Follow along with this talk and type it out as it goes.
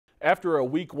After a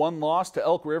Week 1 loss to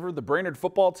Elk River, the Brainerd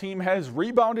football team has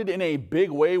rebounded in a big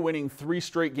way, winning 3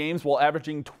 straight games while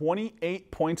averaging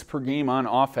 28 points per game on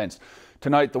offense.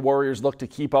 Tonight, the Warriors look to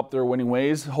keep up their winning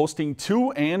ways, hosting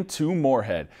 2-2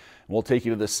 Moorhead. We'll take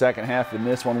you to the second half in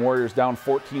this one. Warriors down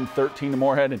 14-13 to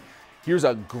Moorhead. And here's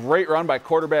a great run by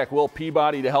quarterback Will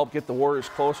Peabody to help get the Warriors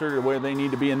closer to where they need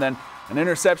to be. And then an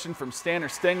interception from Stanner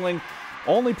Stengling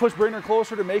only pushed Brainerd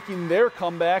closer to making their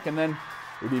comeback. And then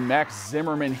it would be Max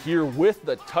Zimmerman here with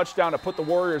the touchdown to put the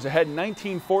Warriors ahead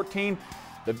 19-14.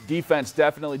 The defense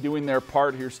definitely doing their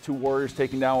part. Here's 2 Warriors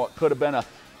taking down what could have been a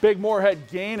big Moorhead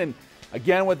gain. And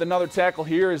again with another tackle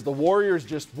here as the Warriors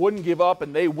just wouldn't give up,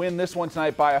 and they win this one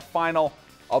tonight by a final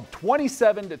of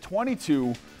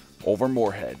 27-22 over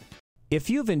Moorhead. If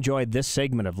you've enjoyed this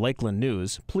segment of Lakeland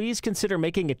News, please consider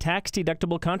making a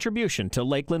tax-deductible contribution to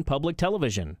Lakeland Public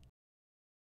Television.